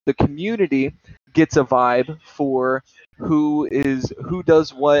the community gets a vibe for who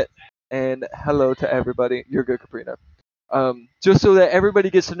does what. And hello to everybody. You're good, Caprina. Just so that everybody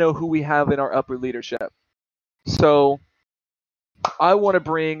gets to know who we have in our upper leadership. So I want to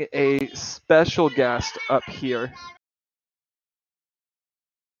bring a special guest up here.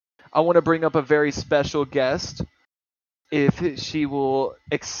 I want to bring up a very special guest. If she will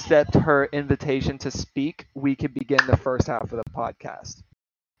accept her invitation to speak, we can begin the first half of the podcast.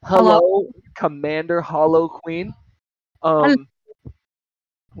 Hello. Hello, Commander Hollow Queen. Hello.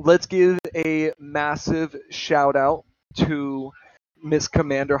 Let's give a massive shout out to Miss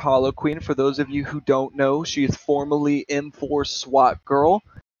Commander Hollow Queen. For those of you who don't know, she is formerly M4 SWAT Girl,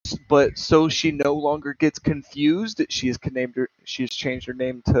 but so she no longer gets confused, she's changed her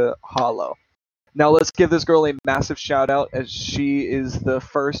name to Hollow. Now let's give this girl a massive shout out as she is the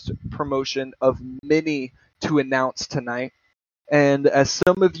first promotion of many to announce tonight. And as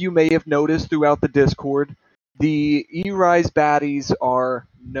some of you may have noticed throughout the Discord, the eRize baddies are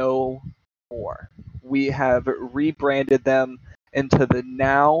no more. We have rebranded them into the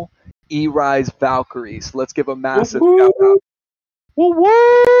now eRize Valkyries. Let's give a massive shout out.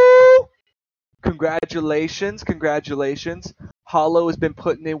 Woo-woo! Congratulations. Hollow has been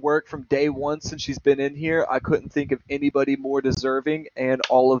putting in work from day one since she's been in here. I couldn't think of anybody more deserving, and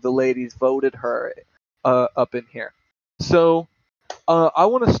all of the ladies voted her up in here. So I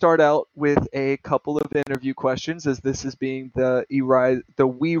want to start out with a couple of interview questions, as this is being the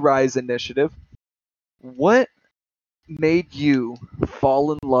WeRize initiative. What made you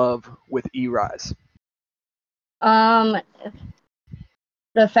fall in love with eRize?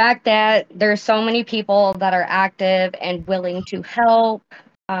 The fact that there's so many people that are active and willing to help.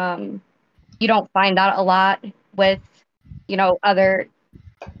 You don't find that a lot with, other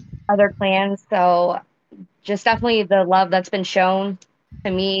clans. So just definitely the love that's been shown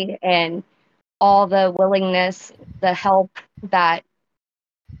to me and all the willingness, the help that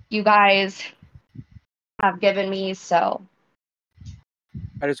you guys have given me. So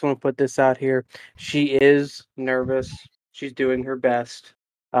I just want to put this out here. She is nervous. She's doing her best.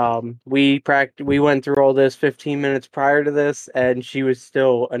 We went through all this 15 minutes prior to this, and she was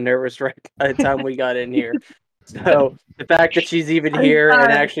still a nervous wreck by the time we got in here. So the fact that she's even here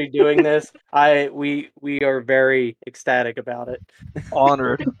and actually doing this, we are very ecstatic about it.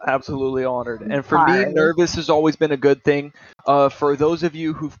 Honored, absolutely honored. And for me, nervous has always been a good thing. For those of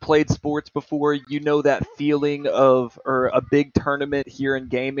you who've played sports before, you know that feeling or a big tournament here in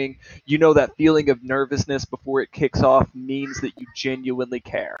gaming, you know that feeling of nervousness before it kicks off means that you genuinely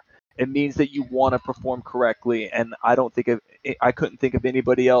care. It means that you want to perform correctly, and I couldn't think of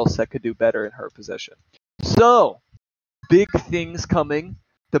anybody else that could do better in her position. So, big things coming.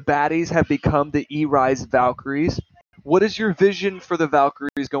 The baddies have become the eRize Valkyries. What is your vision for the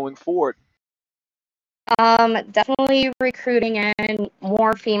Valkyries going forward? definitely recruiting in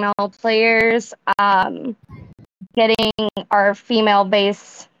more female players, getting our female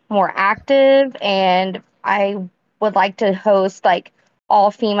base more active, and I would like to host like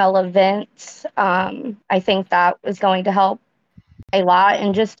all female events. I think that is going to help a lot,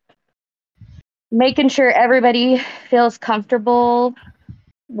 and just making sure everybody feels comfortable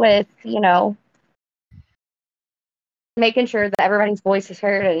with, making sure that everybody's voice is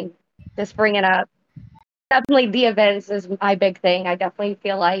heard and just bringing up. Definitely the events is my big thing. I definitely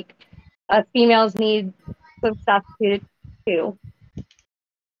feel like females need some stuff to do.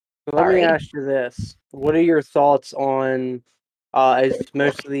 Let me ask you this. What are your thoughts on, as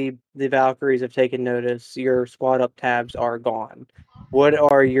most of the Valkyries have taken notice, your squad up tabs are gone. What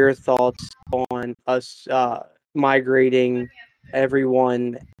are your thoughts on us migrating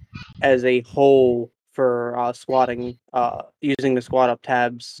everyone as a whole for squatting, using the squad up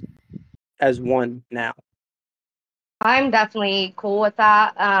tabs as one now? I'm definitely cool with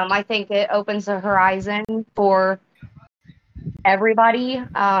that. I think it opens the horizon for everybody.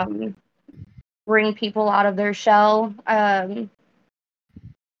 Bring people out of their shell.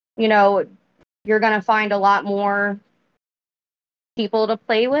 You're gonna find a lot more people to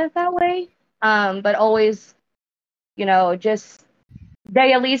play with that way. But always, just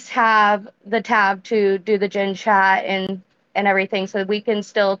they at least have the tab to do the gen chat and everything, so we can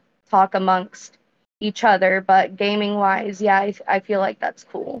still talk amongst each other. But gaming wise, yeah, I feel like that's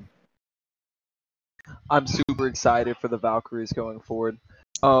cool. I'm super excited for the Valkyries going forward.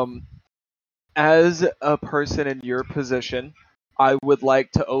 As a person in your position, I would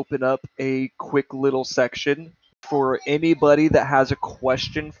like to open up a quick little section for anybody that has a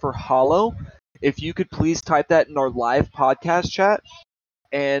question for Hollow. If you could please type that in our live podcast chat,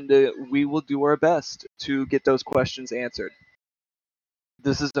 and we will do our best to get those questions answered.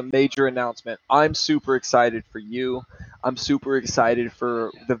 this is a major announcement. I'm super excited for you. I'm super excited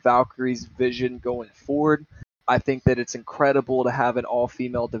for the Valkyries' vision going forward. I think that it's incredible to have an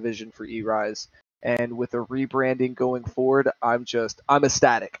all-female division for eRize. And with a rebranding going forward, I'm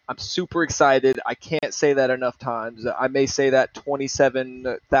ecstatic. I'm super excited. I can't say that enough times. I may say that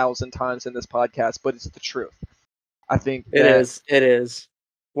 27,000 times in this podcast, but it's the truth. I think It that is. It is.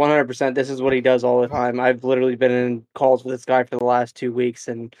 100%. This is what he does all the time. I've literally been in calls with this guy for the last 2 weeks,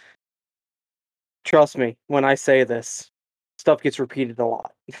 and trust me when I say this, stuff gets repeated a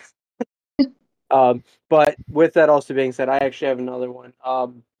lot. But with that also being said, I actually have another one.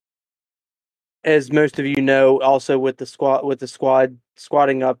 As most of you know, also with the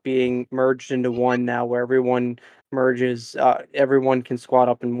squatting up being merged into one now, where everyone merges, everyone can squat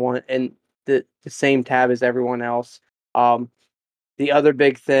up in one and the same tab as everyone else. The other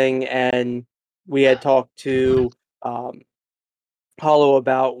big thing, and we had talked to Hollow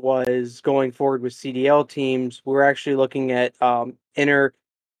about, was going forward with CDL teams. We're actually looking at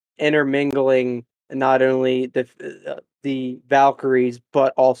intermingling not only the Valkyries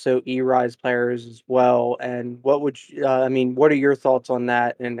but also eRize players as well. And what would I mean? What are your thoughts on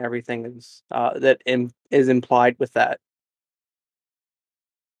that and everything is implied with that?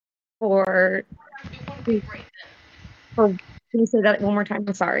 For can you say that one more time?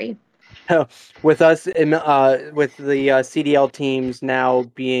 I'm sorry. With us, with the CDL teams now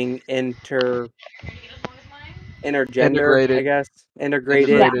being intergender, I integrated, guess, integrated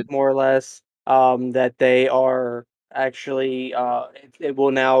Yeah, integrated. more or less. That they are actually, it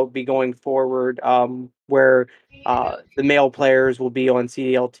will now be going forward, where the male players will be on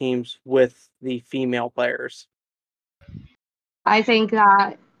CDL teams with the female players. I think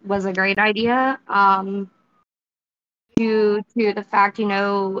that was a great idea. Due to the fact,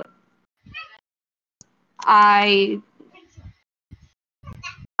 I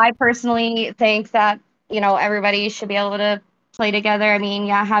I personally think that everybody should be able to play together. I mean,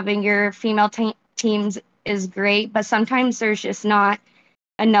 yeah, having your female teams is great, but sometimes there's just not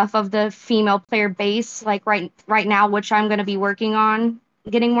enough of the female player base. Like right now, which I'm going to be working on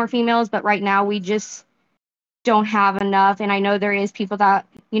getting more females, but right now we just don't have enough. And I know there is people that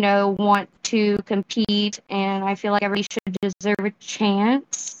want to compete, and I feel like everybody should deserve a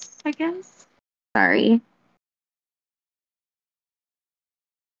chance, I guess. Sorry.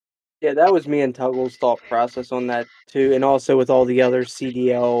 Yeah, that was me and Tuggle's thought process on that too, and also with all the other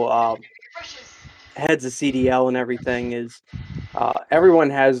CDL heads of CDL and everything is everyone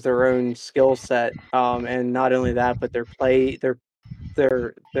has their own skill set, and not only that, but their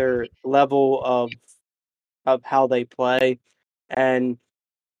level of how they play, and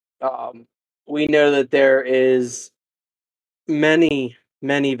we know that there is many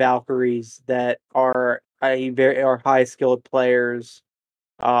Valkyries that are are high skilled players,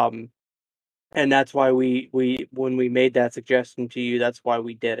 um, and that's why we when we made that suggestion to you, that's why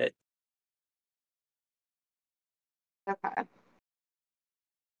we did it. Okay.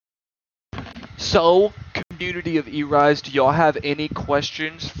 So, community of eRize, do y'all have any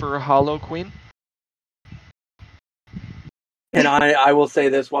questions for Hollow Queen? And I will say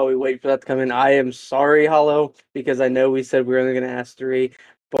this while we wait for that to come in. I am sorry, Hollow, because I know we said we were only going to ask 3,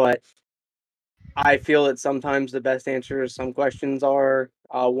 but I feel that sometimes the best answer to some questions are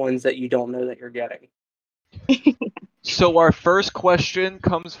ones that you don't know that you're getting. So our first question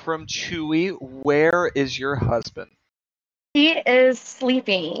comes from Chewy. Where is your husband? He is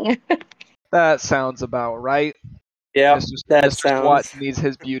sleeping. That sounds about right. Yeah, Mr. that Mr. Swat sounds. needs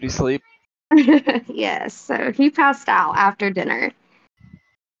his beauty sleep. Yes, so he passed out after dinner.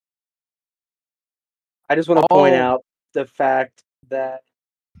 I just want to point Oh, out the fact that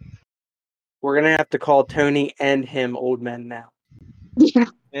we're going to have to call Tony and him old men now. Yeah.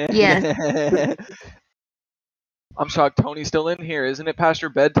 Yes. I'm shocked Tony's still in here. Isn't it past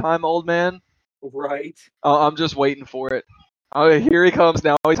your bedtime, old man? Right. I'm just waiting for it. Oh, here he comes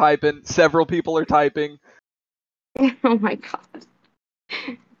now. He's typing. Several people are typing. Oh my god.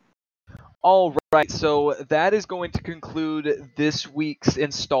 All right, so that is going to conclude this week's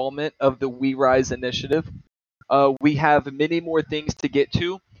installment of the WeRize initiative. We have many more things to get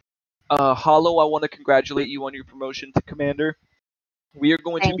to. Hollow, I want to congratulate you on your promotion to Commander. We are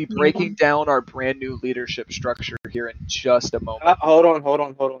going to Thank be you. breaking down our brand new leadership structure here in just a moment. Hold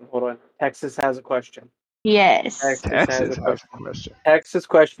on. Texas has a question. Yes. Texas has a Texas has question. a question. Texas'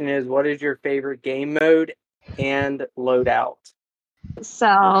 question is, what is your favorite game mode and loadout?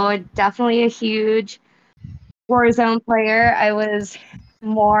 So definitely a huge Warzone player. I was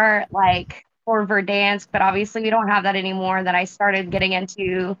more like for Verdansk, but obviously we don't have that anymore. That I started getting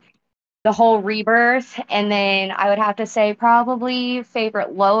into the whole rebirth. And then I would have to say probably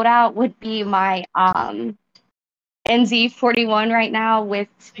favorite loadout would be my NZ41 right now with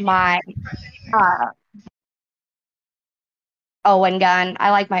my uh, Owen gun. I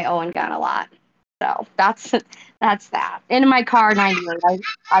like my Owen gun a lot. So that's that. And my car 98.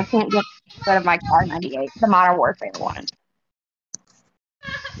 I can't get rid of my car 98, the Modern Warfare one.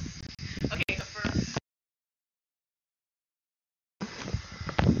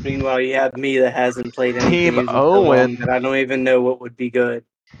 Meanwhile, you have me that hasn't played any Team games in so long Owen. that I don't even know what would be good.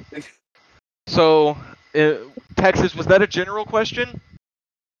 So, Texas, was that a general question?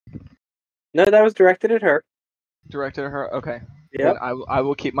 No, that was directed at her. Directed at her? Okay. Yep. Then I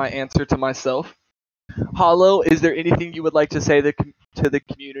will keep my answer to myself. Hollow, is there anything you would like to say to the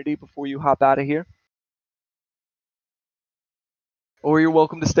community before you hop out of here? Or you're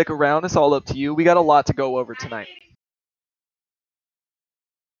welcome to stick around. It's all up to you. We got a lot to go over tonight.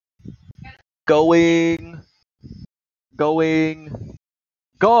 Going.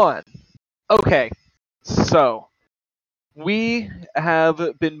 Gone. Okay. So, we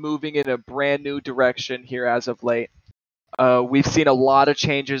have been moving in a brand new direction here as of late. We've seen a lot of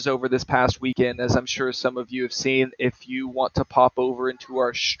changes over this past weekend, as I'm sure some of you have seen. If you want to pop over into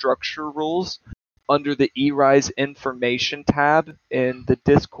our structure rules under the eRize information tab in the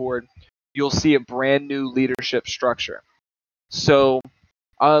Discord, you'll see a brand new leadership structure. So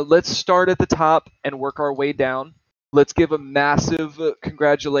let's start at the top and work our way down. Let's give a massive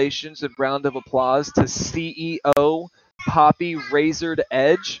congratulations and round of applause to CEO Poppy Razored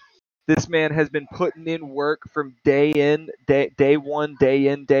Edge. This man has been putting in work from day one, day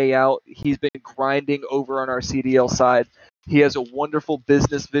in, day out. He's been grinding over on our CDL side. He has a wonderful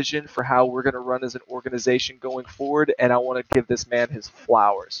business vision for how we're going to run as an organization going forward, and I want to give this man his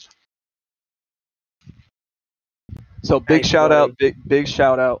flowers. So big shout out, big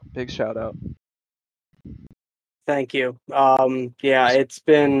shout out. Thank you. Yeah, it's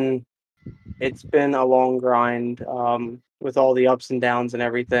been a long grind with all the ups and downs and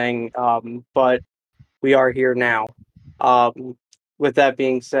everything. But we are here now. With that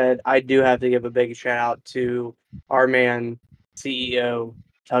being said, I do have to give a big shout out to our man, CEO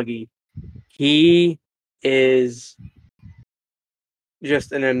Tuggy. He is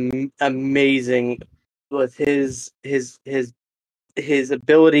just an amazing with his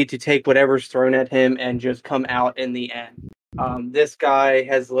ability to take whatever's thrown at him and just come out in the end. This guy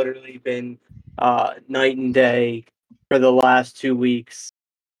has literally been night and day for the last 2 weeks,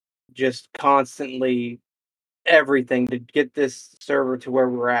 just constantly everything to get this server to where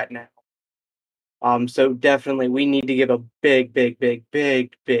we're at now. So definitely we need to give a big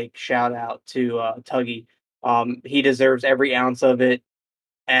shout out to Tuggy. He deserves every ounce of it,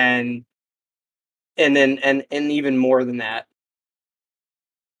 and even more than that.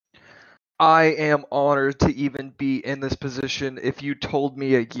 I am honored to even be in this position. If you told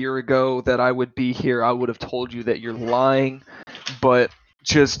me a year ago that I would be here, I would have told you that you're lying. But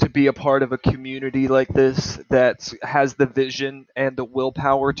just to be a part of a community like this that has the vision and the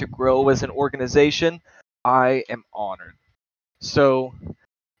willpower to grow as an organization, I am honored. So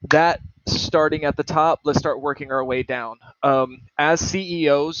that starting at the top, let's start working our way down. As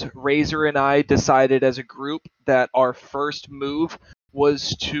CEOs, Razor and I decided as a group that our first move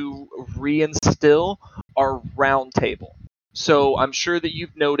was to reinstill our roundtable. So I'm sure that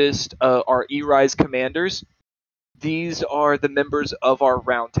you've noticed our eRize commanders. These are the members of our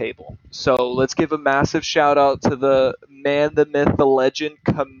roundtable. So let's give a massive shout out to the man, the myth, the legend,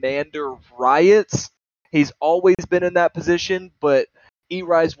 Commander Riots. He's always been in that position, but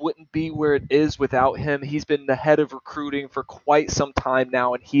eRize wouldn't be where it is without him. He's been the head of recruiting for quite some time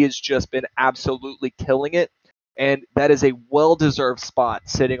now, and he has just been absolutely killing it. And that is a well-deserved spot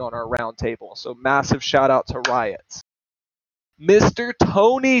sitting on our roundtable. So massive shout out to Riots. Mr.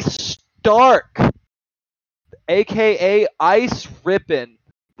 Tony Stark, aka Ice Rippin'.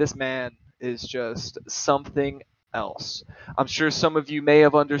 This man is just something else. I'm sure some of you may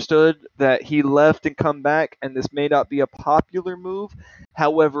have understood that he left and come back, and this may not be a popular move.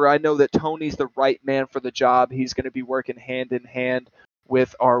 However, I know that Tony's the right man for the job. He's going to be working hand in hand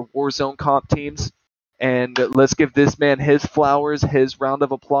with our Warzone comp teams. And let's give this man his flowers, his round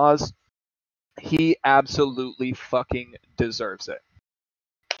of applause. He absolutely fucking deserves it.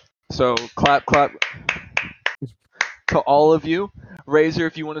 So clap, clap to all of you. Razor,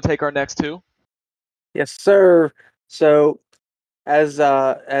 if you want to take our next two. Yes, sir. So,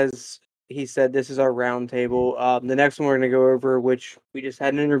 as he said, this is our roundtable. The next one we're going to go over, which we just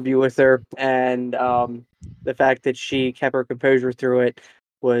had an interview with her, and the fact that she kept her composure through it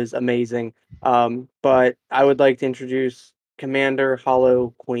was amazing. But I would like to introduce Commander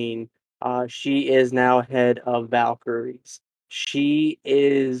Hollow Queen. She is now head of Valkyries. She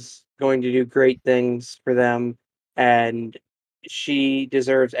is going to do great things for them, and she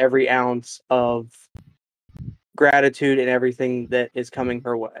deserves every ounce of gratitude and everything that is coming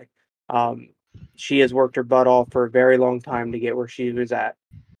her way. Um, she has worked her butt off for a very long time to get where she was at.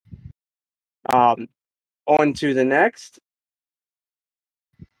 On to the next.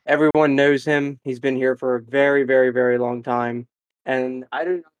 Everyone knows him. He's been here for a very, very, very long time. And I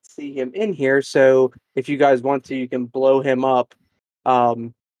do not see him in here. So if you guys want to, you can blow him up.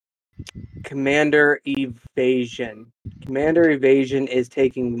 Commander Evasion. Commander Evasion is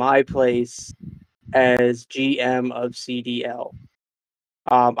taking my place as GM of CDL.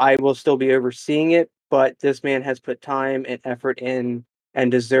 I will still be overseeing it, but this man has put time and effort in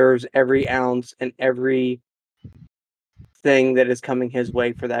and deserves every ounce and every thing that is coming his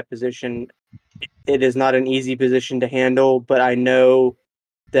way for that position. It is not an easy position to handle, but I know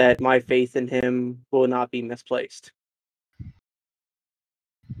that my faith in him will not be misplaced.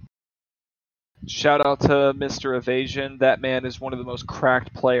 Shout out to Mr. Evasion. That man is one of the most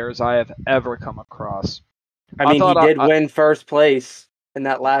cracked players I have ever come across. I mean, he did win first place in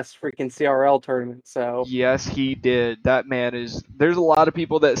that last freaking CRL tournament, so... Yes, he did. That man is... There's a lot of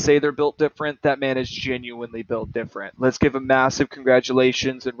people that say they're built different. That man is genuinely built different. Let's give a massive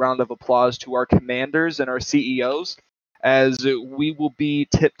congratulations and round of applause to our commanders and our CEOs, as we will be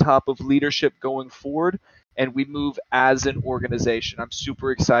tip-top of leadership going forward, and we move as an organization. I'm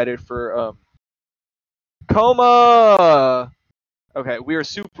super excited for... Coma! Okay, we are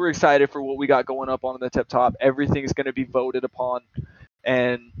super excited for what we got going up on the tip top. Everything's going to be voted upon.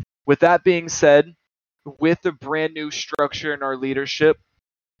 And with that being said, with the brand new structure in our leadership,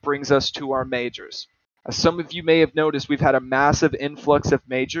 brings us to our majors. As some of you may have noticed, we've had a massive influx of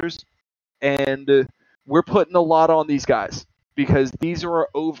majors, and we're putting a lot on these guys because these are our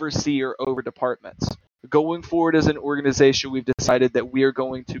overseer over departments. Going forward as an organization, we've decided that we are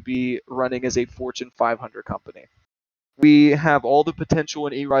going to be running as a Fortune 500 company. We have all the potential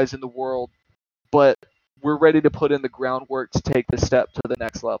in eRize in the world, but we're ready to put in the groundwork to take the step to the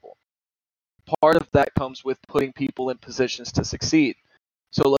next level. Part of that comes with putting people in positions to succeed.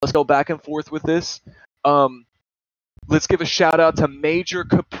 So let's go back and forth with this. Let's give a shout out to Major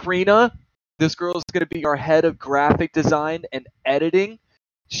Caprina. This girl is going to be our head of graphic design and editing.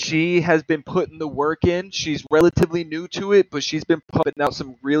 She has been putting the work in. She's relatively new to it, but she's been pumping out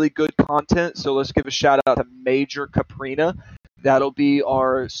some really good content. So let's give a shout out to Major Caprina. That'll be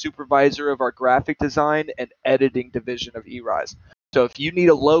our supervisor of our graphic design and editing division of eRize. So if you need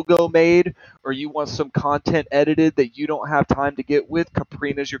a logo made or you want some content edited that you don't have time to get with,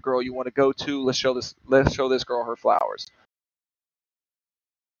 Caprina's your girl you want to go to. Let's show this girl her flowers.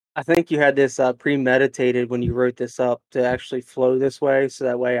 I think you had this premeditated when you wrote this up to actually flow this way, so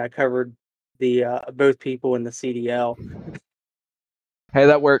that way I covered the both people in the CDL. Hey,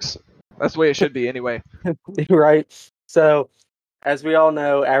 that works. That's the way it should be anyway. Right? So, as we all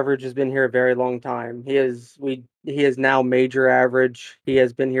know, Average has been here a very long time. He is now Major Average. He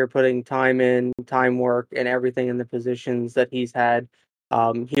has been here putting time in, time work, and everything in the positions that he's had.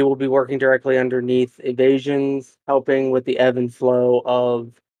 He will be working directly underneath Evasions, helping with the ebb and flow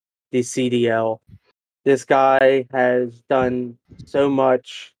of the CDL. This guy has done so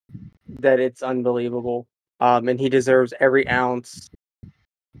much that it's unbelievable. And he deserves every ounce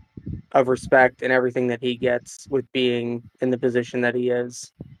of respect and everything that he gets with being in the position that he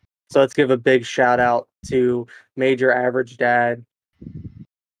is. So let's give a big shout out to Major Average Dad.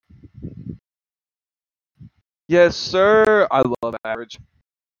 Yes, sir. I love Average.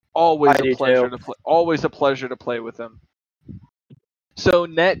 Always I a do pleasure too. to play. Always a pleasure to play with him. So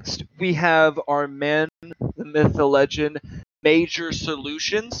next we have our man, the myth, the legend, Major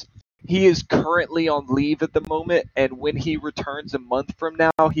Solutions. He is currently on leave at the moment, and when he returns a month from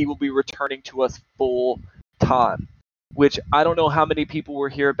now, he will be returning to us full time. Which I don't know how many people were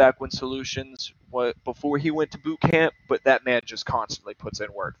here back when Solutions before he went to boot camp, but that man just constantly puts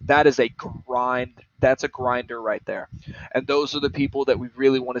in work. That is a grind. That's a grinder right there. And those are the people that we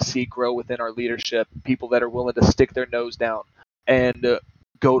really want to see grow within our leadership. People that are willing to stick their nose down and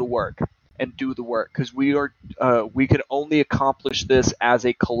go to work and do the work, because we can only accomplish this as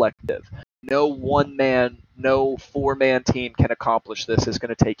a collective. No one man, no four-man team can accomplish this. It's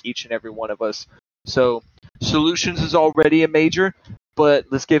going to take each and every one of us. So Solutions is already a major, but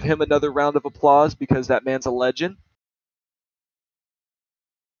let's give him another round of applause because that man's a legend.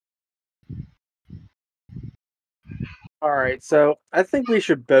 All right, so I think we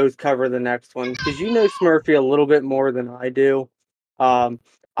should both cover the next one because you know Smurfy a little bit more than I do.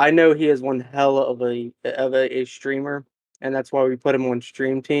 I know he is one hell of a streamer. and that's why we put him on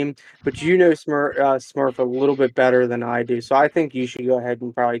stream team. But you know Smurf a little bit better than I do, so I think you should go ahead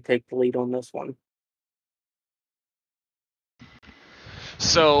and probably take the lead on this one.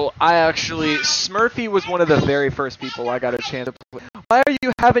 So Smurfy was one of the very first people I got a chance to play. Why are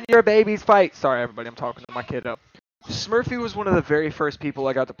you having your babies fight? Sorry, everybody, I'm talking to my kiddo. Smurfy was one of the very first people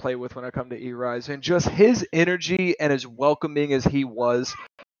I got to play with when I come to eRize, and just his energy and as welcoming as he was,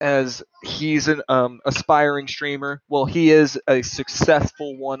 as he's an aspiring streamer. Well, he is a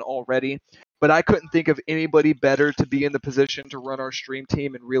successful one already, but I couldn't think of anybody better to be in the position to run our stream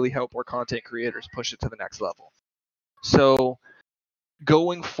team and really help our content creators push it to the next level. So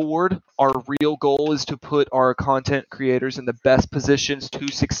going forward, our real goal is to put our content creators in the best positions to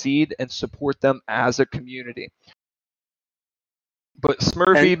succeed and support them as a community. But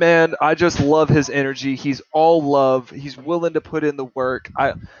Smurfy, man, I just love his energy. He's all love. He's willing to put in the work.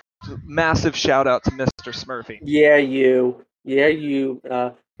 Massive shout out to Mr. Smurfy. Yeah, you,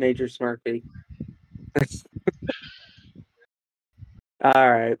 Major Smurfy.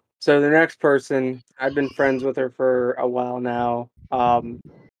 All right. So the next person, I've been friends with her for a while now.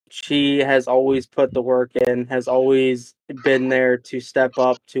 She has always put the work in, has always been there to step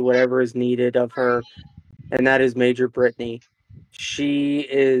up to whatever is needed of her, and that is Major Brittany. She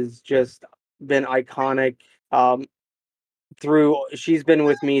is just been iconic. She's been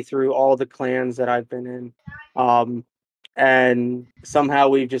with me through all the clans that I've been in. And somehow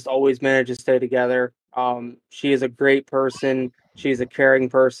we've just always managed to stay together. She is a great person. She's a caring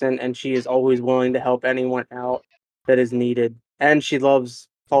person, and she is always willing to help anyone out that is needed. And she loves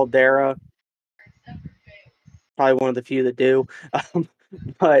Caldera. Probably one of the few that do.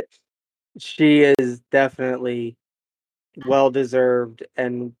 But she is definitely well deserved,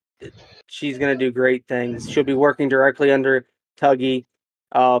 and she's going to do great things. She'll be working directly under Tuggy.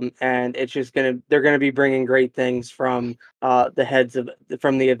 And it's just they're gonna be bringing great things from the heads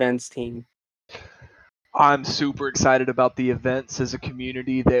from the events team. I'm super excited about the events as a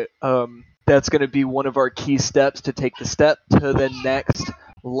community that's going to be one of our key steps to take the step to the next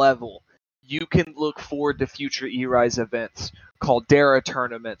level. You can look forward to future eRize events, Caldera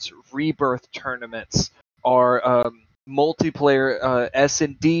tournaments, Rebirth tournaments, our multiplayer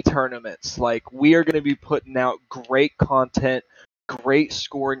S&D tournaments. Like, we are going to be putting out great content, great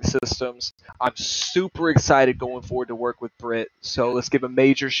scoring systems. I'm super excited going forward to work with Britt. So let's give a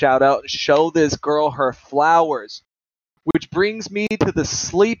major shout out and show this girl her flowers. Which brings me to the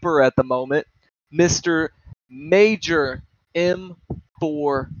sleeper at the moment, Mr. Major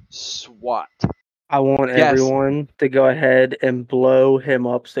M4 SWAT. I want everyone to go ahead and blow him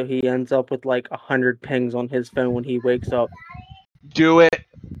up so he ends up with like 100 pings on his phone when he wakes up. Do it.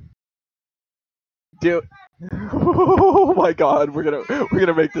 Do it. Oh my god, we're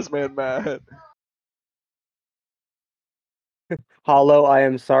gonna make this man mad. Hollow, I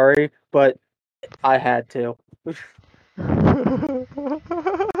am sorry, but I had to.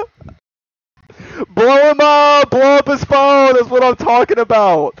 Blow him up! Blow up his phone! That's what I'm talking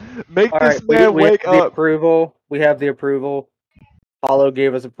about! Make this man wake up! We have the approval. Hollow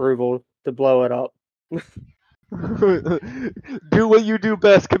gave us approval to blow it up. Do what you do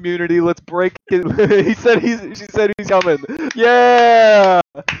best, community. Let's break it. She said he's coming. Yeah!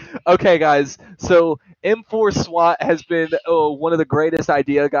 Okay, guys. So M4 SWAT has been one of the greatest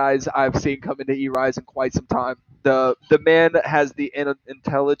idea guys I've seen come into eRize in quite some time. The man has the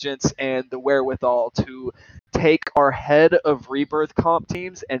intelligence and the wherewithal to take our head of Rebirth comp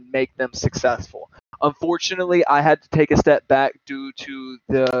teams and make them successful. Unfortunately, I had to take a step back due to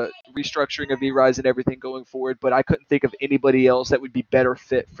the restructuring of eRize and everything going forward, but I couldn't think of anybody else that would be better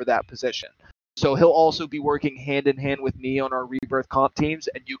fit for that position. So he'll also be working hand in hand with me on our Rebirth comp teams,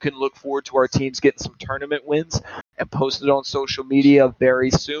 and you can look forward to our teams getting some tournament wins and post it on social media very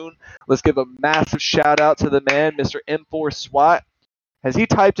soon. Let's give a massive shout out to the man, Mr. M4 SWAT. Has he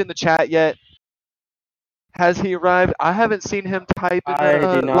typed in the chat yet? Has he arrived? I haven't seen him type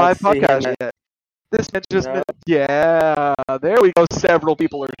in the live podcast yet. This man just yeah, there we go. Several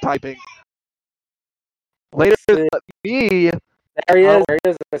people are typing. Later, me. There he is. There he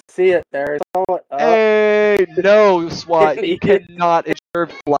is. I see it. There is someone. Hey, no, SWAT. You cannot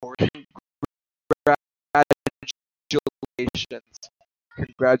deserve flowers.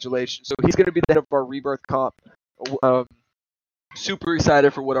 Congratulations. So he's going to be the head of our Rebirth comp. Super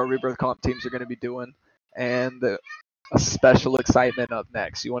excited for what our Rebirth comp teams are going to be doing. And a special excitement up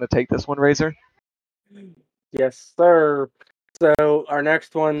next. You want to take this one, Razor? Yes, sir. So our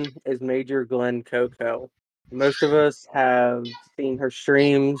next one is Major Glenn Coco. Most of us have seen her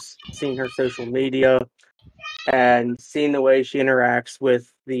streams, seen her social media, and seen the way she interacts with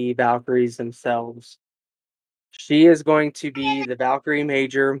the Valkyries themselves. She is going to be the Valkyrie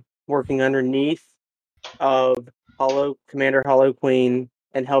Major working underneath of Commander Hollow Queen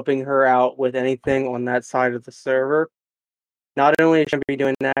and helping her out with anything on that side of the server. Not only is she going to be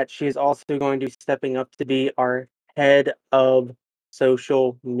doing that, she is also going to be stepping up to be our head of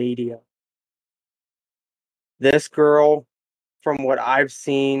social media. This girl, from what I've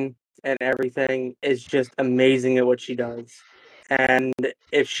seen and everything, is just amazing at what she does. And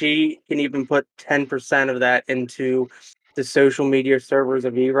if she can even put 10% of that into the social media servers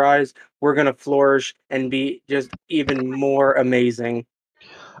of eRize, we're going to flourish and be just even more amazing.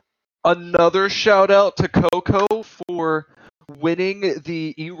 Another shout out to Coco for winning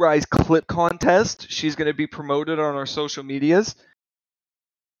the eRize clip contest. She's going to be promoted on our social medias.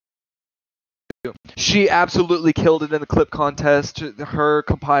 She absolutely killed it in the clip contest. Her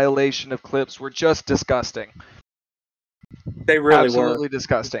compilation of clips were just disgusting. They really absolutely were.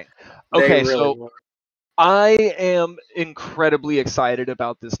 disgusting. They Okay, really so were. I am incredibly excited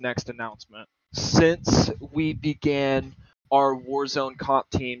about this next announcement. Since we began our Warzone comp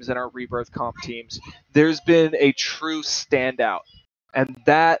teams and our Rebirth comp teams, there's been a true standout, and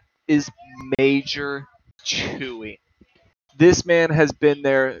that is Major Chewy. This man has been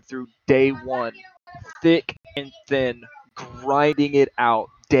there through day one, thick and thin, grinding it out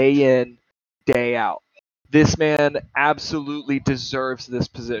day in, day out. This man absolutely deserves this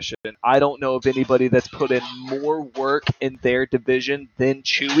position. I don't know of anybody that's put in more work in their division than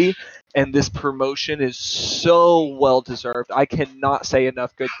Chewy, and this promotion is so well deserved. I cannot say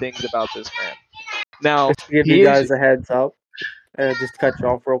enough good things about this man. Now, Just to give you he is guys a heads up, just to cut you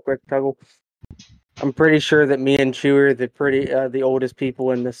off real quick, Tuggle. I'm pretty sure that me and Chewy are the oldest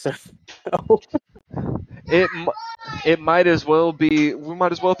people in this server. it might as well be. We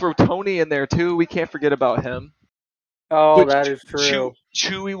might as well throw Tony in there too. We can't forget about him. Oh, Which that is true.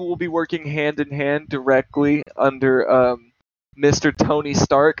 Chewie will be working hand in hand directly under Mr. Tony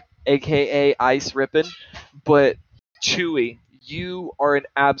Stark, aka Ice Rippin. But Chewie, you are an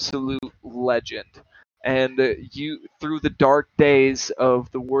absolute legend. And you, through the dark days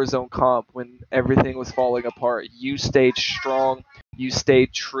of the Warzone comp when everything was falling apart, you stayed strong, you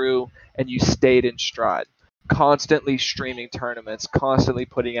stayed true, and you stayed in stride. Constantly streaming tournaments, constantly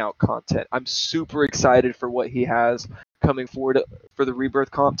putting out content. I'm super excited for what he has coming forward for the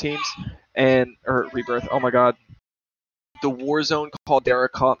Rebirth comp teams or Rebirth. Oh my God, the Warzone Caldera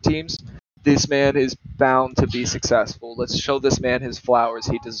comp teams. This man is bound to be successful. Let's show this man his flowers.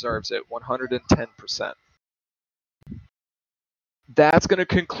 He deserves it 110%. That's going to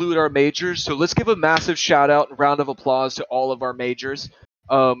conclude our majors. So let's give a massive shout out and round of applause to all of our majors.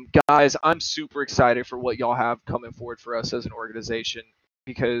 Guys, I'm super excited for what y'all have coming forward for us as an organization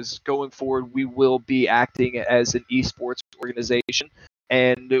because going forward, we will be acting as an esports organization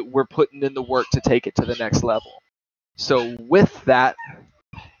and we're putting in the work to take it to the next level. So with that,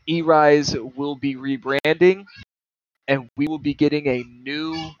 eRize will be rebranding and we will be getting a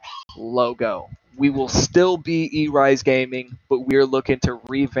new logo. We will still be eRize Gaming, but we're looking to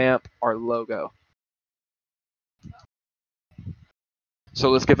revamp our logo.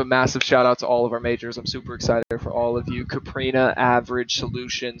 So let's give a massive shout out to all of our majors. I'm super excited for all of you. Caprina, Average,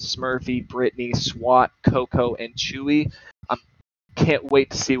 Solutions, Smurfy, Brittany, SWAT, Coco, and Chewy. I can't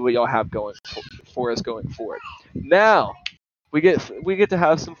wait to see what y'all have going for us going forward. Now, we get to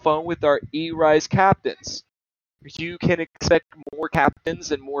have some fun with our eRize captains. You can expect more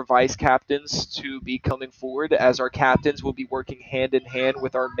captains and more vice captains to be coming forward as our captains will be working hand in hand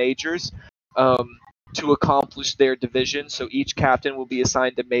with our majors to accomplish their division. So each captain will be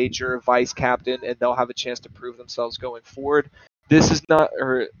assigned a major, vice captain, and they'll have a chance to prove themselves going forward.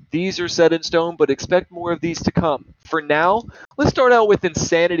 These are set in stone, but expect more of these to come. For now, let's start out with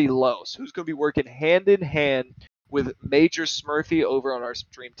Insanity Los, who's going to be working hand in hand with Major Smurfy over on our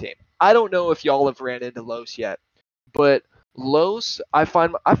stream team. I don't know if y'all have ran into Los yet, but Los, I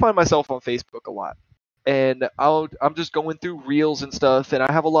find myself on Facebook a lot, and I'm just going through reels and stuff, and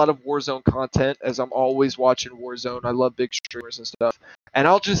I have a lot of Warzone content as I'm always watching Warzone. I love big streamers and stuff, and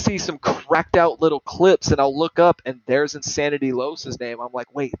I'll just see some cracked out little clips, and I'll look up, and there's Insanity Los's name. I'm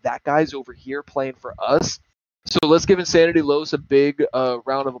like, wait, that guy's over here playing for us. So let's give Insanity Los a big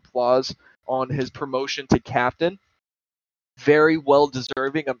round of applause on his promotion to captain. Very well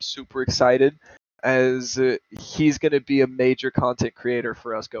deserving. I'm super excited as he's going to be a major content creator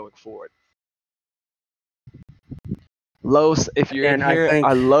for us going forward. Los, if you're in here,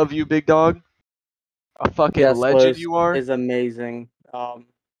 I love you, big dog. A fucking legend you are. Is amazing.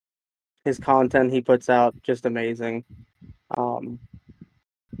 His content he puts out, just amazing. I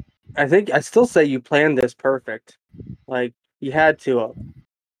still say you planned this perfect. Like, you had to have.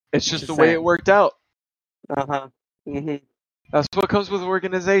 It's just the way it worked out. Uh-huh. Mm-hmm. That's what comes with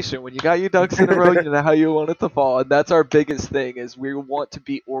organization. When you got your ducks in a row, you know how you want it to fall. And that's our biggest thing is we want to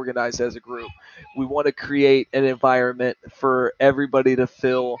be organized as a group. We want to create an environment for everybody to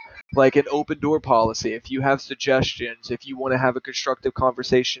feel like an open door policy. If you have suggestions, if you want to have a constructive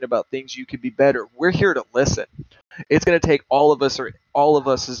conversation about things you could be better, we're here to listen. It's going to take all of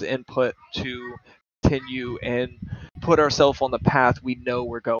us' input to continue and put ourselves on the path we know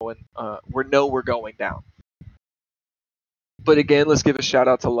we're going down. But again, let's give a shout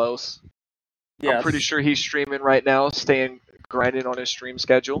out to Los. I'm pretty Yes. sure he's streaming right now, staying grinding on his stream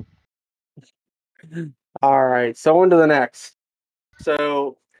schedule. All right. So on to the next.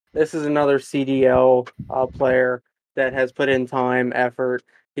 So this is another CDL player that has put in time, effort.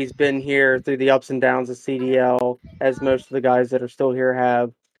 He's been here through the ups and downs of CDL, as most of the guys that are still here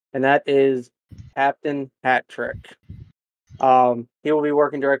have, and that is Captain Patrick. He will be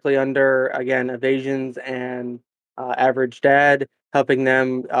working directly under, again, Evasions and Average Dad, helping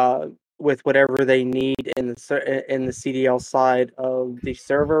them with whatever they need in the CDL side of the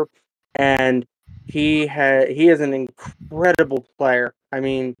server. And he is an incredible player. I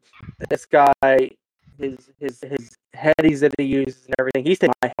mean, this guy, his headies that he uses and everything, he's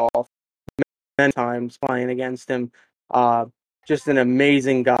taken my health many times playing against him. Uh, just an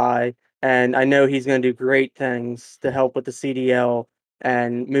amazing guy, and I know he's going to do great things to help with the CDL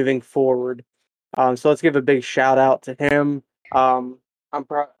and moving forward. So let's give a big shout out to him. I'm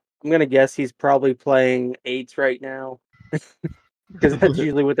going to guess he's probably playing eights right now because that's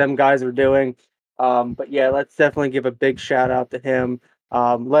usually what them guys are doing. But yeah, let's definitely give a big shout out to him.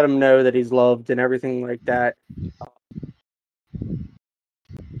 Let him know that he's loved and everything like that.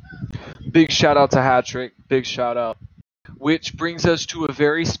 Big shout out to Hatrick. Big shout out. Which brings us to a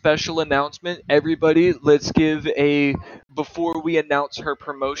very special announcement. Everybody, let's give before we announce her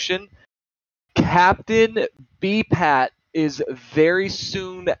promotion, Captain BPAT is very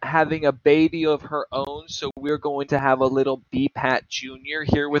soon having a baby of her own, so we're going to have a little BPAT Junior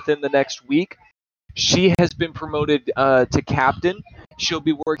here within the next week. She has been promoted to captain. She'll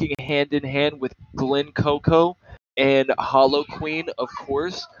be working hand in hand with Glenn Coco and Hollow Queen, of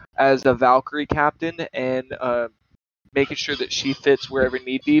course, as a Valkyrie captain and making sure that she fits wherever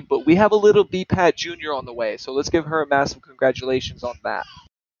need be. But we have a little BPAT Junior on the way, so let's give her a massive congratulations on that.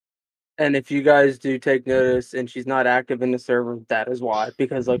 And if you guys do take notice and she's not active in the server, that is why.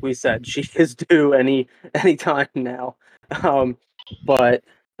 Because like we said, she is due any time now. But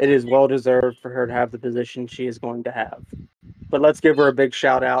it is well deserved for her to have the position she is going to have. But let's give her a big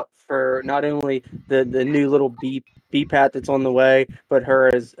shout out for not only the new little BPAT that's on the way, but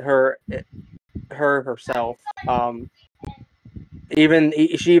her herself.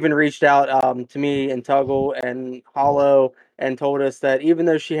 She even reached out to me and Tuggle and Hollow and told us that even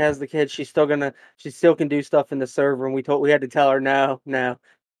though she has the kids, she still can do stuff in the server. And we had to tell her no, take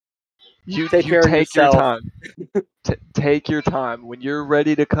You care of take your yourself. time. Take your time. When you're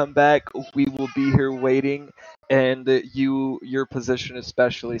ready to come back, we will be here waiting, and your position is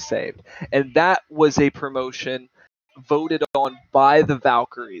specially saved. And that was a promotion voted on by the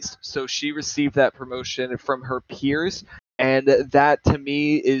Valkyries. So she received that promotion from her peers, and that to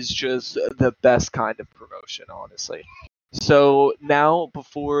me is just the best kind of promotion, honestly. So now,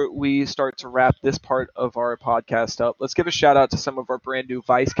 before we start to wrap this part of our podcast up, let's give a shout out to some of our brand new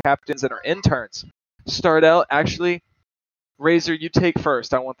vice captains and our interns. Start out, actually, Razor, you take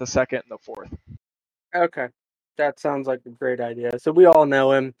first. I want the second and the fourth. Okay, that sounds like a great idea. So we all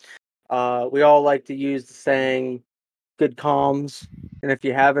know him. We all like to use the saying "good comms," and if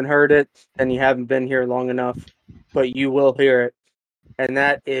you haven't heard it, then you haven't been here long enough. But you will hear it, and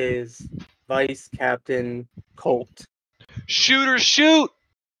that is Vice Captain Colt. Shooter, shoot!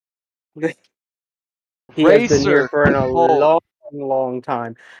 He has been here for a long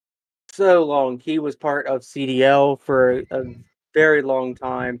time. So long. He was part of CDL for a very long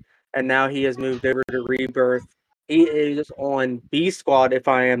time, and now he has moved over to Rebirth. He is on B Squad, if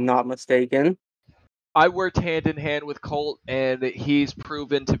I am not mistaken. I worked hand in hand with Colt, and he's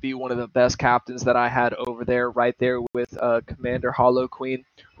proven to be one of the best captains that I had over there, right there with Commander Hollow Queen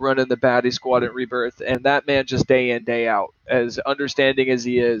running the baddie squad at Rebirth. And that man just day in, day out, as understanding as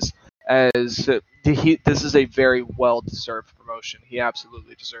he is, this is a very well-deserved promotion. He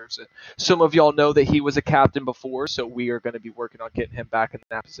absolutely deserves it. Some of y'all know that he was a captain before, so we are going to be working on getting him back in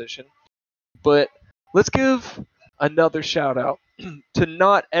that position. But let's give another shout out to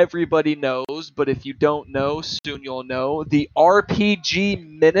not everybody knows, but if you don't know, soon you'll know. The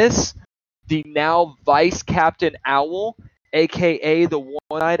RPG Menace, the now Vice Captain Owl, aka the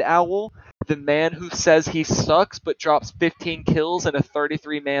One-Eyed Owl, the man who says he sucks but drops 15 kills in a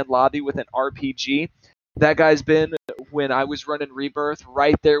 33-man lobby with an RPG. That guy's been, when I was running Rebirth,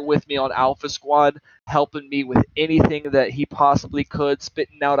 right there with me on Alpha Squad, helping me with anything that he possibly could,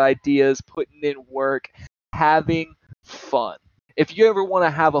 spitting out ideas, putting in work, having fun. If you ever want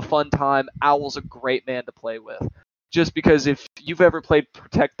to have a fun time, Owl's a great man to play with. Just because if you've ever played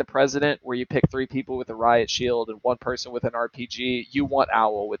Protect the President, where you pick 3 people with a riot shield and 1 person with an RPG, you want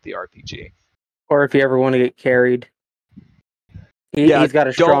Owl with the RPG. Or if you ever want to get carried. He's got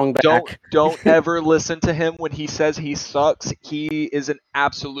a strong back. Don't ever listen to him when he says he sucks. He is an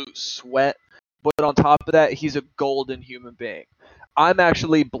absolute sweat. But on top of that, he's a golden human being. I'm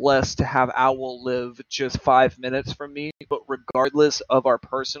actually blessed to have Owl live just 5 minutes from me, but regardless of our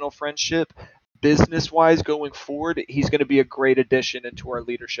personal friendship, business-wise going forward, he's going to be a great addition into our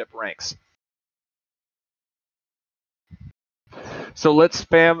leadership ranks. So let's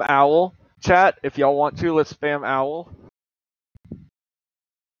spam Owl. Chat, if y'all want to, let's spam Owl.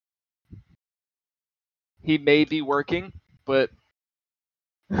 He may be working, but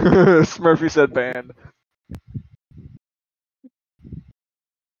Smurfy said banned.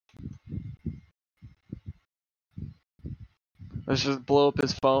 Let's just blow up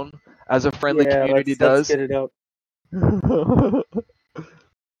his phone, as a friendly community does. Let's get it up.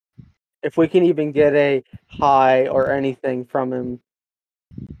 If we can even get a hi or anything from him.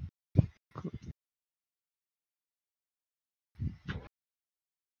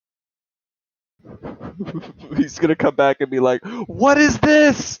 He's gonna come back and be like, "What is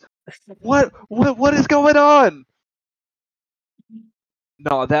this? What is going on?"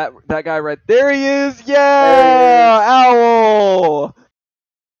 No, that guy right there. He is. Yeah, Owl.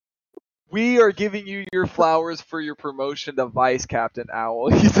 We are giving you your flowers for your promotion to Vice Captain,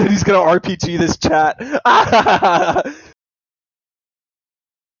 Owl. He said he's gonna RPG this chat.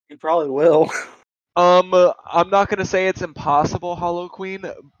 He probably will. I'm not gonna say it's impossible, Hollow Queen,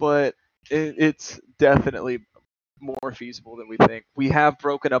 but it's definitely more feasible than we think. We have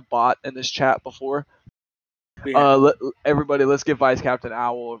broken a bot in this chat before. Everybody, let's give Vice Captain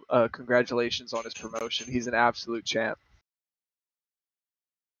Owl congratulations on his promotion. He's an absolute champ.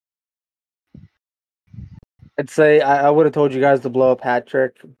 I'd say I would have told you guys to blow up Hat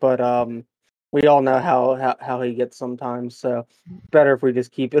Trick, but we all know how he gets sometimes, so better if we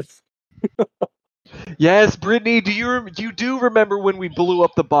just keep it. Yes, Brittany, you do remember when we blew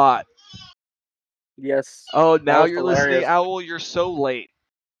up the bot? Yes. Oh, now you're hilarious. listening, Owl. You're so late.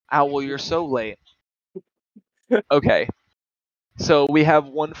 Owl, you're so late. Okay, so we have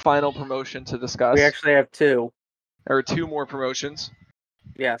one final promotion to discuss. We actually have 2. There are 2 more promotions.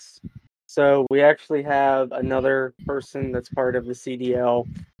 Yes. So we actually have another person that's part of the CDL,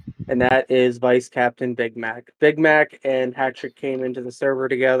 and that is Vice Captain Big Mac. Big Mac and Hat Trick came into the server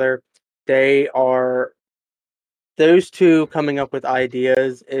together. Those 2 coming up with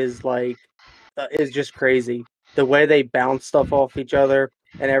ideas is just crazy. The way they bounce stuff off each other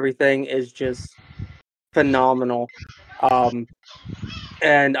and everything is just phenomenal.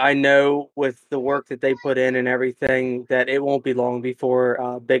 And I know with the work that they put in and everything that it won't be long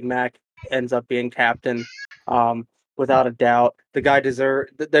before Big Mac ends up being captain. Without a doubt,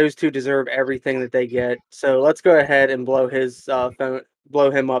 those 2 deserve everything that they get. So let's go ahead and blow his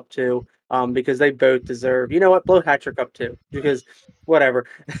blow him up too, because they both deserve. You know what? Blow Hat Trick up too, because whatever.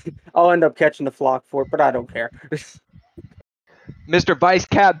 I'll end up catching the flock for it, but I don't care. Mr. Vice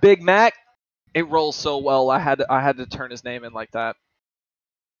Cap Big Mac, it rolls so well. I had to turn his name in like that.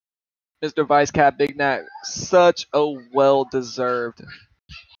 Mr. Vice Cap Big Mac, such a well-deserved.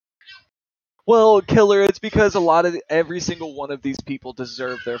 Well, Killer, it's because every single one of these people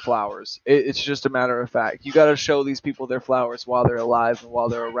deserve their flowers. It's just a matter of fact. You got to show these people their flowers while they're alive and while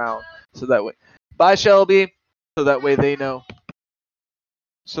they're around. So that way, bye Shelby. So that way they know.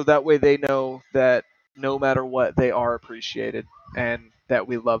 So that way they know that no matter what, they are appreciated and that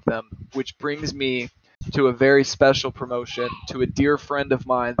we love them. Which brings me to a very special promotion to a dear friend of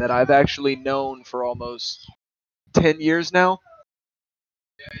mine that I've actually known for almost 10 years now.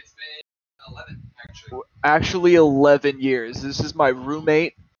 Yeah, it's been 11, actually. Actually, 11 years. This is my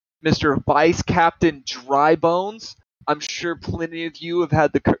roommate, Mr. Vice Captain Drybones. I'm sure plenty of you have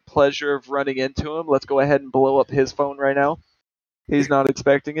had the pleasure of running into him. Let's go ahead and blow up his phone right now. He's not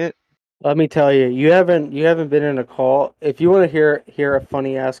expecting it. Let me tell you, you haven't been in a call. If you want to hear a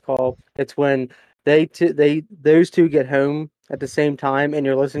funny ass call, it's when those 2 get home at the same time and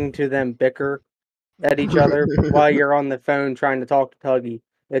you're listening to them bicker at each other while you're on the phone trying to talk to Tuggy.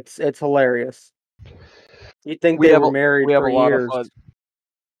 It's hilarious. You'd think they were married for years.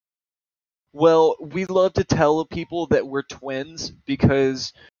 Well, we love to tell people that we're twins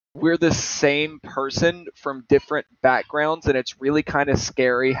because we're the same person from different backgrounds, and it's really kind of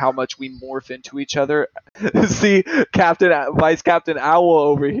scary how much we morph into each other. See, Vice Captain Owl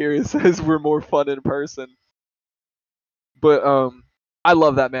over here says we're more fun in person. But I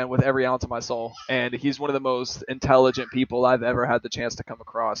love that man with every ounce of my soul, and he's one of the most intelligent people I've ever had the chance to come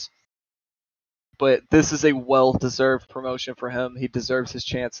across. But this is a well-deserved promotion for him. He deserves his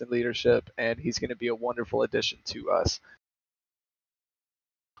chance in leadership, and he's going to be a wonderful addition to us.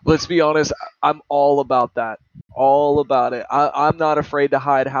 Let's be honest, I'm all about that. All about it. I'm not afraid to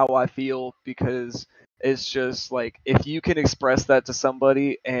hide how I feel, because it's just like, if you can express that to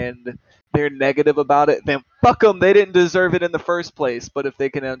somebody and they're negative about it, then fuck them. They didn't deserve it in the first place. But if they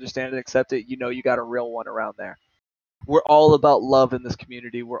can understand and accept it, you got a real one around there. We're all about love in this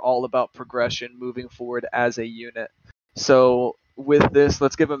community. We're all about progression, moving forward as a unit. So with this,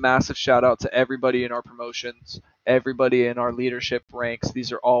 let's give a massive shout out to everybody in our promotions, everybody in our leadership ranks.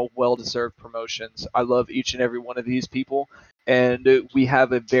 These are all well-deserved promotions. I love each and every one of these people, and we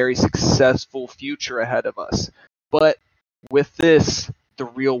have a very successful future ahead of us. But with this, the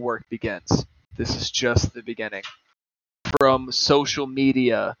real work begins. This is just the beginning. From social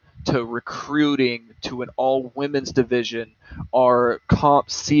media to recruiting to an all women's division, our comp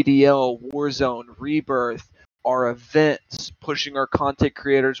CDL, Warzone, Rebirth, our events, pushing our content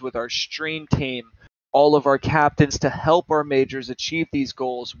creators with our stream team, all of our captains to help our majors achieve these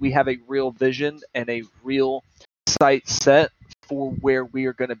goals. We have a real vision and a real sight set for where we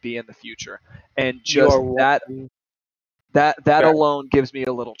are going to be in the future. And just that alone gives me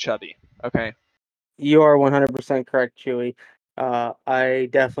a little chubby. Okay. You are 100% correct, Chewy. I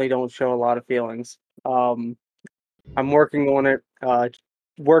definitely don't show a lot of feelings. I'm working on it.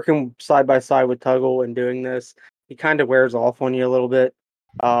 Working side by side with Tuggle and doing this, it kind of wears off on you a little bit.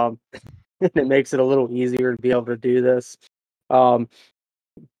 And it makes it a little easier to be able to do this.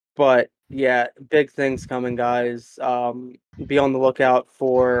 But yeah, big things coming, guys. Be on the lookout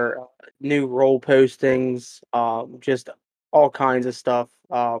for new role postings, just all kinds of stuff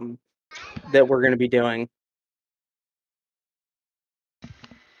that we're going to be doing.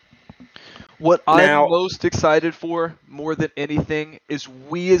 What I'm most excited for, more than anything, is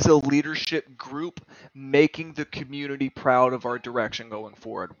we as a leadership group making the community proud of our direction going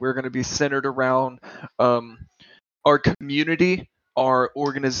forward. We're going to be centered around our community, our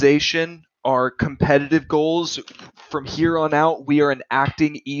organization, our competitive goals. From here on out, we are an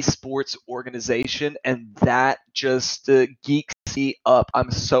acting esports organization, and that just geeks me up. I'm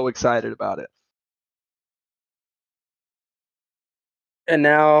so excited about it. And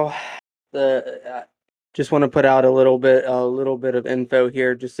now, just want to put out a little bit of info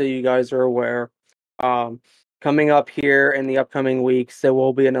here, just so you guys are aware. Coming up here in the upcoming weeks, there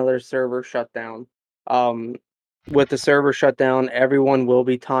will be another server shutdown. With the server shutdown, everyone will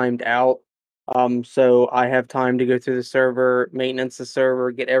be timed out. So I have time to go through the server, maintenance the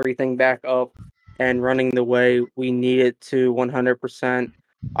server, get everything back up and running the way we need it to 100%.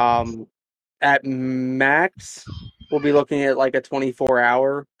 At max, we'll be looking at like a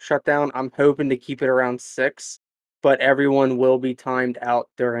 24-hour shutdown. I'm hoping to keep it around 6, but everyone will be timed out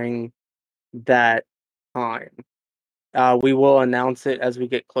during that time. We will announce it as we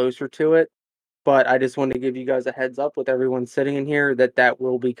get closer to it, but I just wanted to give you guys a heads up with everyone sitting in here that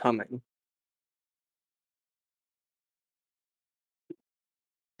will be coming.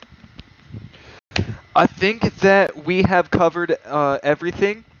 I think that we have covered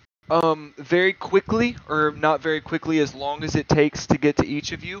everything very quickly, or not very quickly, as long as it takes to get to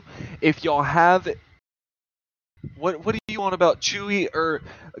each of you. If y'all have what do you want about Chewy, or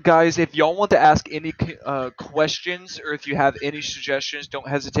guys, if y'all want to ask any questions, or if you have any suggestions, don't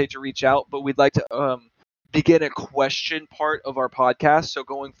hesitate to reach out. But we'd like to begin a question part of our podcast. So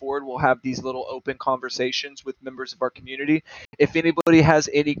going forward, we'll have these little open conversations with members of our community. If anybody has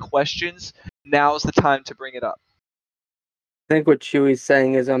any questions, now's the time to bring it up. I think what Chewy's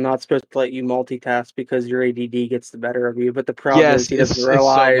saying is I'm not supposed to let you multitask because your ADD gets the better of you. But the problem is he doesn't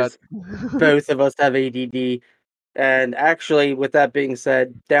realize both of us have ADD. And actually, with that being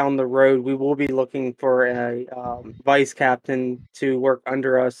said, down the road, we will be looking for a vice captain to work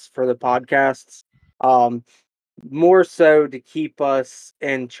under us for the podcasts. More so to keep us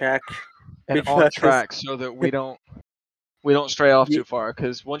in check and on track, so that we don't stray off too far.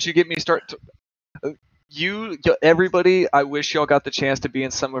 Because once you get me everybody, I wish y'all got the chance to be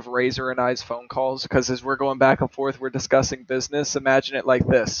in some of Razor and I's phone calls, because as we're going back and forth, we're discussing business. Imagine it like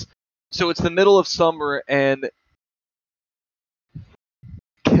this. So it's the middle of summer, and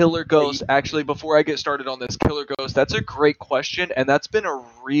Killer Ghost, actually, before I get started on this, Killer Ghost, that's a great question, and that's been a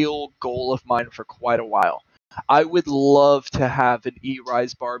real goal of mine for quite a while. I would love to have an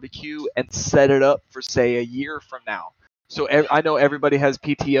eRize barbecue and set it up for, say, a year from now. So I know everybody has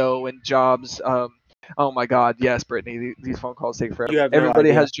PTO and jobs. Oh my God, yes, Brittany, these phone calls take forever. You have no Everybody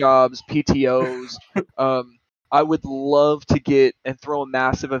idea. has jobs, PTOs. I would love to get and throw a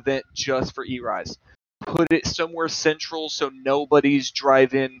massive event just for eRize. Put it somewhere central so nobody's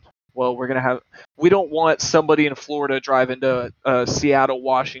driving. Well, we don't want somebody in Florida driving to Seattle,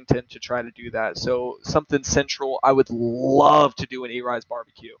 Washington to try to do that. So something central. I would love to do an eRize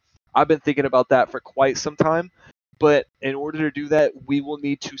barbecue. I've been thinking about that for quite some time. But in order to do that, we will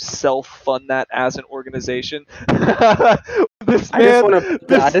need to self-fund that as an organization. This I just man, want to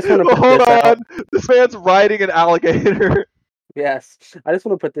put hold this out. on. This man's riding an alligator. Yes, I just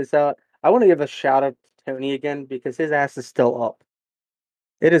want to put this out. I want to give a shout out to Tony again because his ass is still up.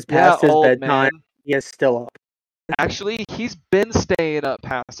 It is Yeah, past his old bedtime. man. He is still up. Actually, he's been staying up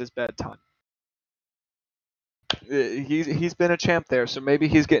past his bedtime. He's been a champ there, so maybe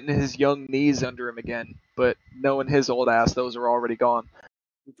he's getting his young knees under him again. But knowing his old ass, those are already gone.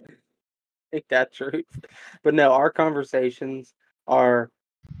 Take that truth. But no, our conversations are.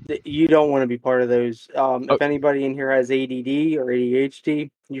 You don't want to be part of those. If anybody in here has ADD or ADHD,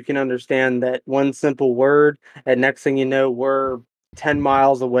 you can understand that one simple word, and next thing you know, we're 10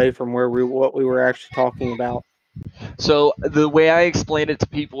 miles away from what we were actually talking about. So the way I explain it to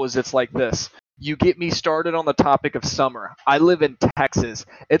people is it's like this. You get me started on the topic of summer. I live in Texas.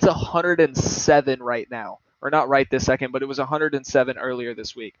 It's 107 right now. Or not right this second, but it was 107 earlier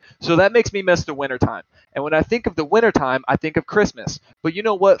this week. So that makes me miss the wintertime. And when I think of the wintertime, I think of Christmas. But you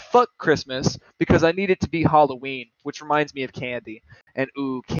know what? Fuck Christmas, because I need it to be Halloween, which reminds me of candy. And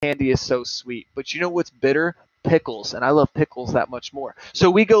ooh, candy is so sweet. But you know what's bitter? Pickles. And I love pickles that much more.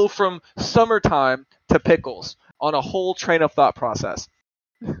 So we go from summertime to pickles on a whole train of thought process.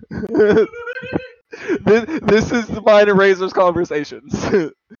 this is the Mine and Razor's conversations.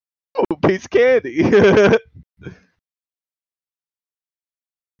 Ooh, piece of candy.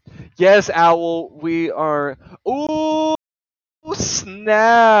 Yes, Owl, we are. Ooh,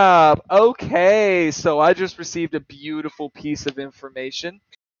 snap. Okay, so I just received a beautiful piece of information.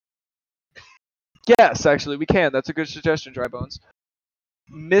 Yes, actually, we can. That's a good suggestion, Dry Bones.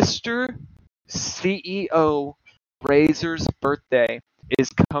 Mr. CEO Razor's birthday is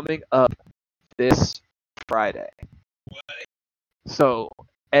coming up this Friday. So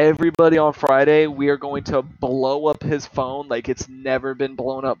everybody on Friday, we are going to blow up his phone like it's never been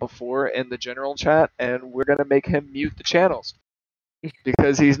blown up before in the general chat, and we're going to make him mute the channels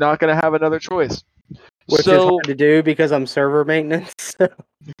because he's not going to have another choice. Which is hard to do because I'm server maintenance.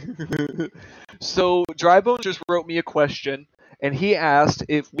 So Drybone just wrote me a question, and he asked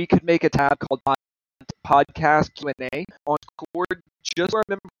if we could make a tab called Podcast Q&A on Discord, just where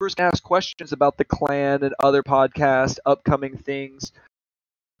members can ask questions about the clan and other podcasts, upcoming things.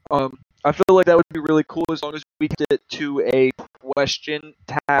 I feel like that would be really cool as long as we kept it to a question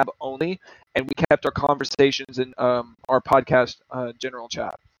tab only, and we kept our conversations in our podcast general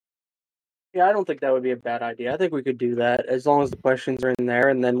chat. Yeah, I don't think that would be a bad idea. I think we could do that as long as the questions are in there,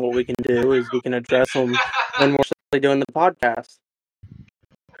 and then what we can do is we can address them when we're actually doing the podcast.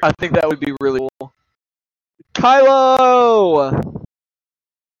 I think that would be really cool. Kylo!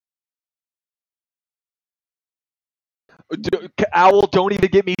 Owl, don't even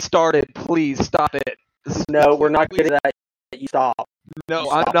get me started. Please, stop it. No, we're not getting that. You stop. No,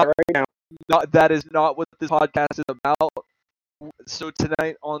 You I'm stop not, right now. That is not what this podcast is about. So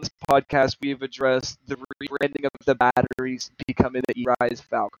tonight on this podcast, we've addressed the rebranding of the batteries becoming the eRize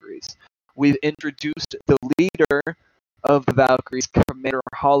Valkyries. We've introduced the leader of the Valkyries, Commander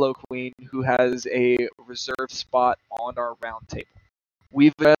Hollow Queen, who has a reserve spot on our round table.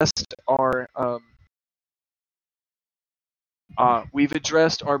 We've addressed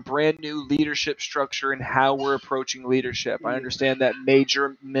our brand new leadership structure and how we're approaching leadership. I understand that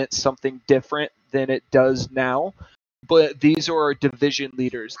major meant something different than it does now, but these are our division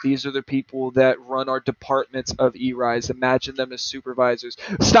leaders. These are the people that run our departments of eRize. Imagine them as supervisors.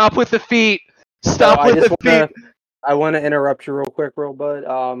 Stop with the feet! Stop with the feet! I want to interrupt you real quick,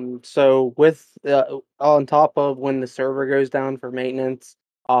 bud. So with on top of when the server goes down for maintenance,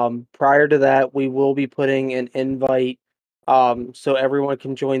 prior to that, we will be putting an invite, so everyone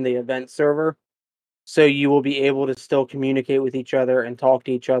can join the event server. So you will be able to still communicate with each other and talk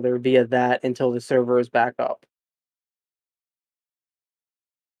to each other via that until the server is back up.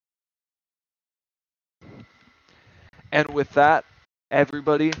 And with that,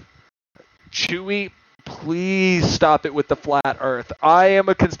 everybody, Chewie, please stop it with the flat Earth. I am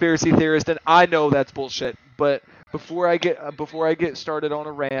a conspiracy theorist, and I know that's bullshit. But before I get started on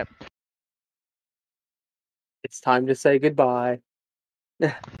a rant, It's time to say goodbye.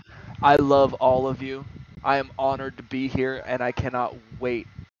 I love all of you. I am honored to be here, and I cannot wait.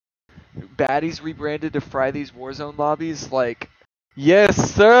 Baddies rebranded to Fry These Warzone lobbies? Like, yes,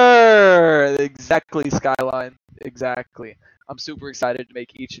 sir! Exactly, Skyline. Exactly. I'm super excited to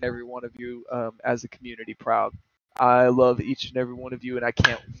make each and every one of you as a community proud. I love each and every one of you, and I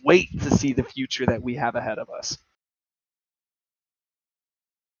can't wait to see the future that we have ahead of us.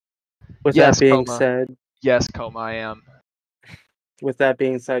 With Yes, that being Coma. said, Yes, Coma, I am. with that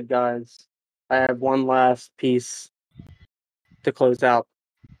being said, guys, I have one last piece to close out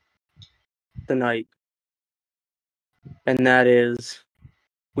the night, and that is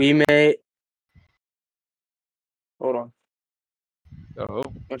we may. Hold on. Oh.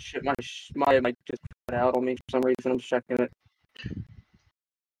 Oh shit! My mic just cut out on me for some reason. I'm just checking it.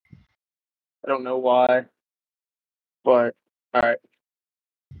 I don't know why, but all right.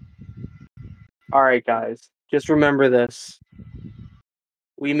 All right, guys. Just remember this.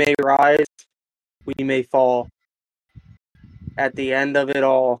 We may rise, we may fall. At the end of it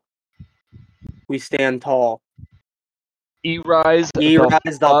all, we stand tall. eRize the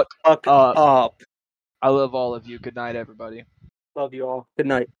eRize the fuck fuck up. up. I love all of you. Good night, everybody. Love you all. Good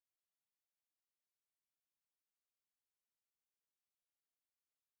night.